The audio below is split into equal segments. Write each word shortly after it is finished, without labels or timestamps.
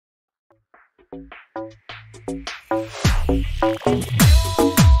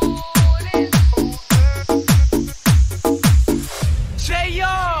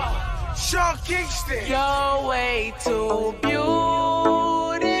Kingston. You're way too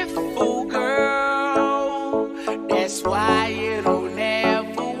beautiful, girl. That's why it'll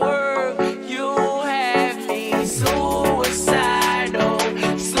never work. You have me suicidal,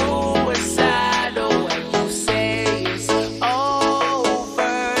 suicidal. And you say it's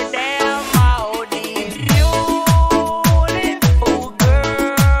over. Damn, all these beautiful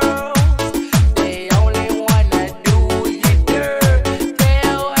girls, they only wanna do you dirt.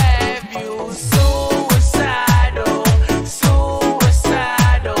 They'll have you suicidal,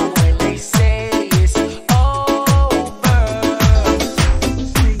 suicidal when they say it's over.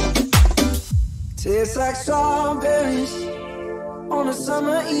 Tastes like strawberries on a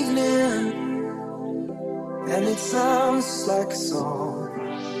summer evening, and it sounds like a song.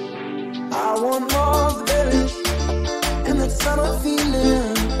 I want more of the berries and that summer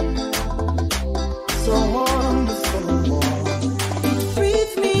feeling, so wonderful.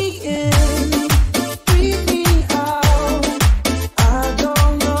 Breathe me in, breathe me out. I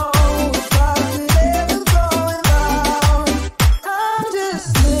don't know if I could ever go without. I'm just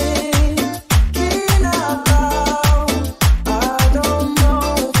thinking out loud. I don't know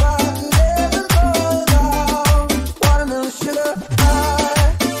if I could ever go without. Watermelon sugar high,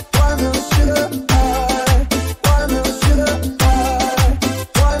 watermelon sugar high, watermelon sugar high,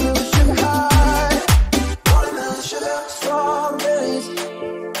 watermelon sugar high, watermelon sugar. Strawberries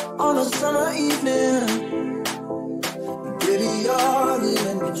on a summer evening. Baby, you're the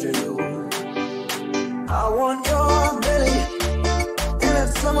angel. I want your belly and that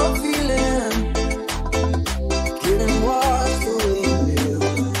summer feeling. Getting washed away with you.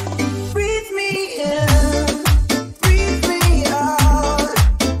 Breathe me in, breathe me out.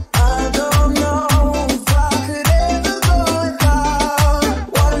 I don't know if I could ever go without.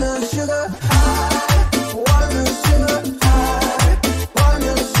 Watermelon sugar high, watermelon sugar high,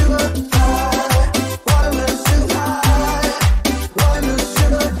 watermelon sugar high, watermelon sugar high, watermelon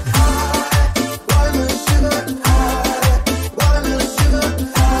sugar high, watermelon sugar high, watermelon sugar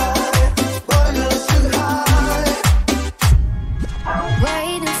high, watermelon sugar high.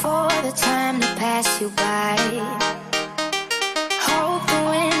 Waiting for the time to pass you by. Hope the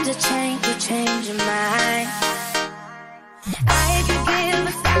wind to change, you change your mind. I could give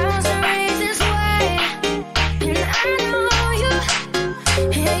 1,000 reasons why, and I know you,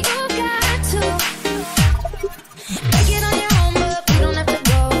 and you got to make it on your own, but we don't have to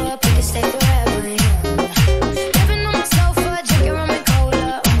go up. We can stay forever young. Living on my sofa, drinking rum and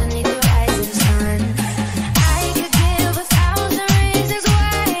cola underneath the rising sun. I could give 1,000 reasons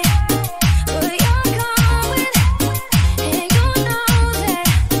why, but you're going, and you know that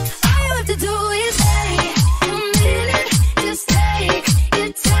all you have to do is take a minute, just take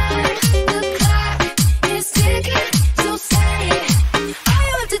your time. The clock is ticking, so say it. All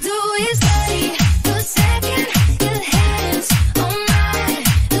you have to do is take a second. Your hands on mine.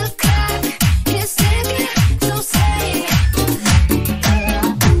 The clock is ticking, so say it.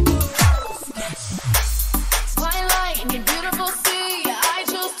 Twilight in your beautiful sea, I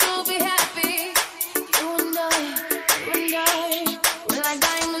chose to be happy. You and I, we're like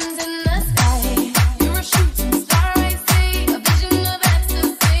diamonds in the sky. You're a shooting star I see, a vision of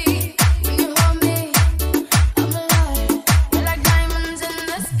ecstasy. When you hold me, I'm alive. We're like diamonds in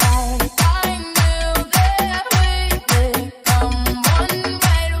the sky. I knew that we would come one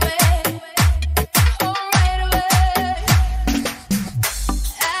right away, oh right away.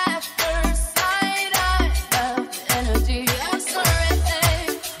 At first sight, I felt the energy of surrender.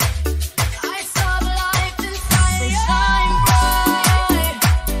 I saw the light inside you shine bright.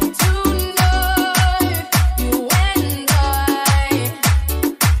 Tonight, you and I,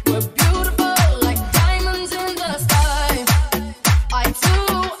 we're beautiful like diamonds in the sky. Eye to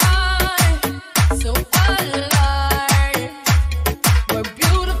eye, so alive. We're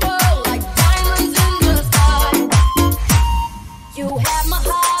beautiful like diamonds in the sky. You have my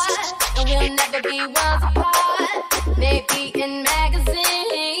heart, and we'll never be worlds apart. Maybe in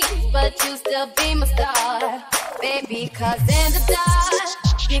magazines, but you still be my star, baby. 'Cause in the dark,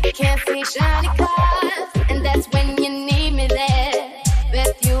 you can't see shiny cars, and that's when you need me there.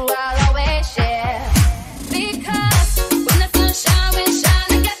 With you, I'll always share. Because when the sun shines, we shine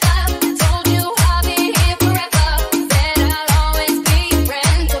together. Told you I'll be here forever. Said I'll always be your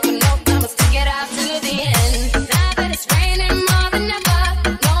friend. Took an oath, I'ma stick it out to the end. Now that it's raining more than ever,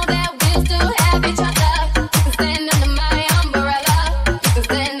 know that we'll still have each other. You can stand under my umbrella. You can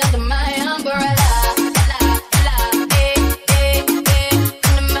stand under my umbrella. La, la, eh, eh, eh,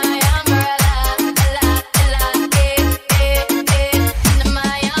 under my umbrella.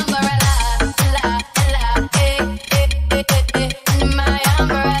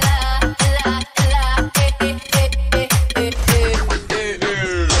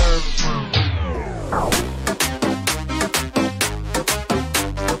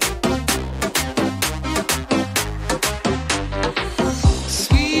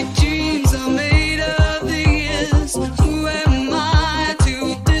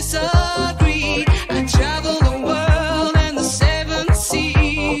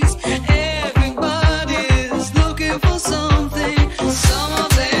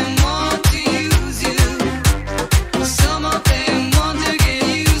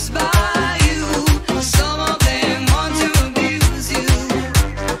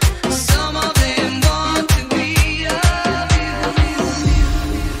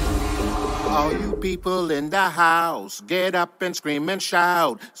 the house, get up and scream and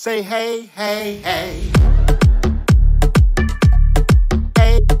shout. Say hey, hey, hey.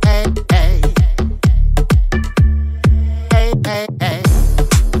 Hey, hey, hey. Hey, hey, hey.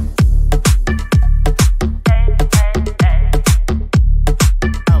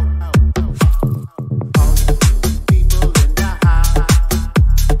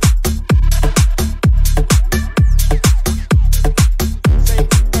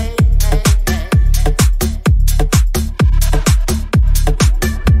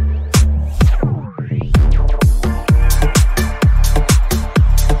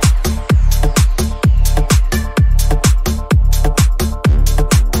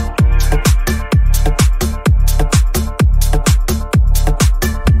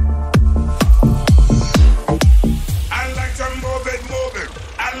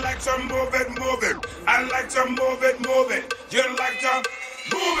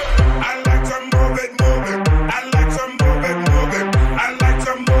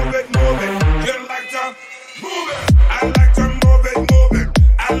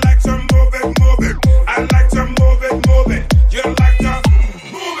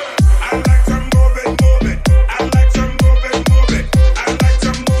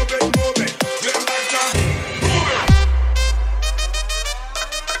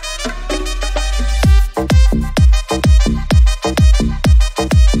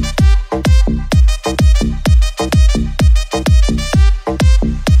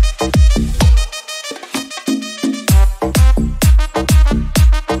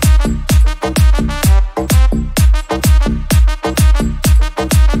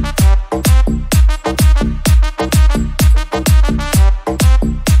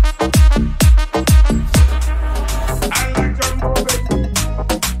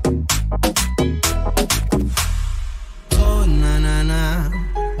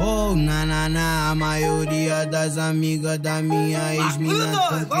 Da minha ex-mina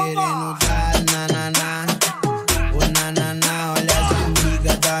tão querendo dar nanana. Ô nanana, olha as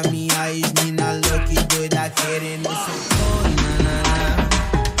amigas da minha ex-mina louca e doida querendo ser. Ô nanana,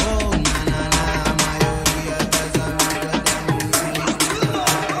 ô nanana, a maioria das amigas da minha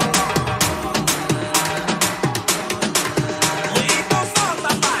ex-mina. Então solta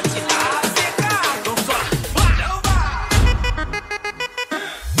a batida, seca, então só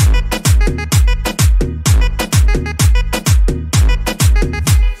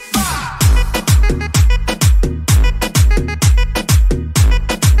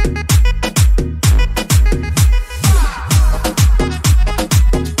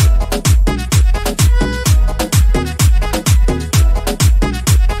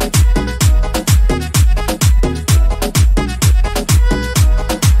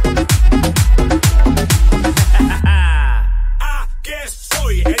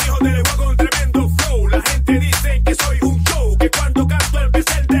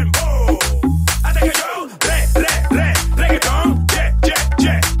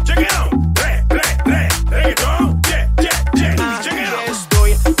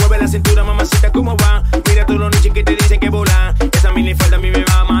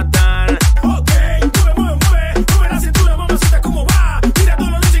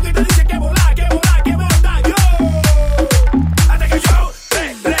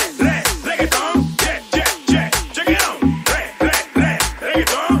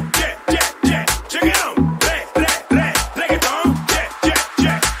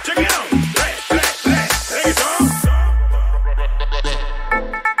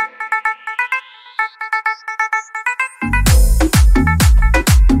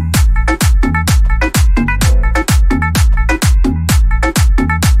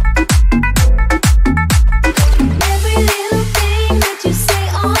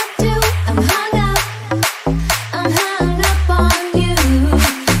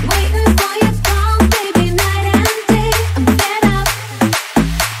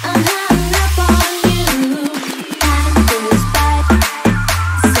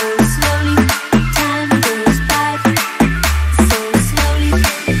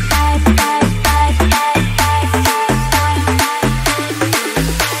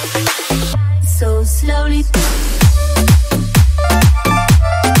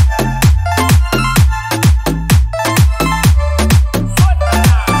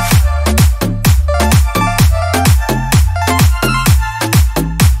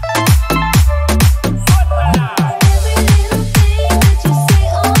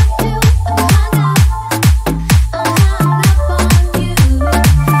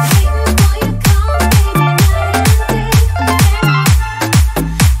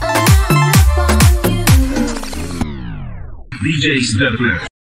DJs Derfler.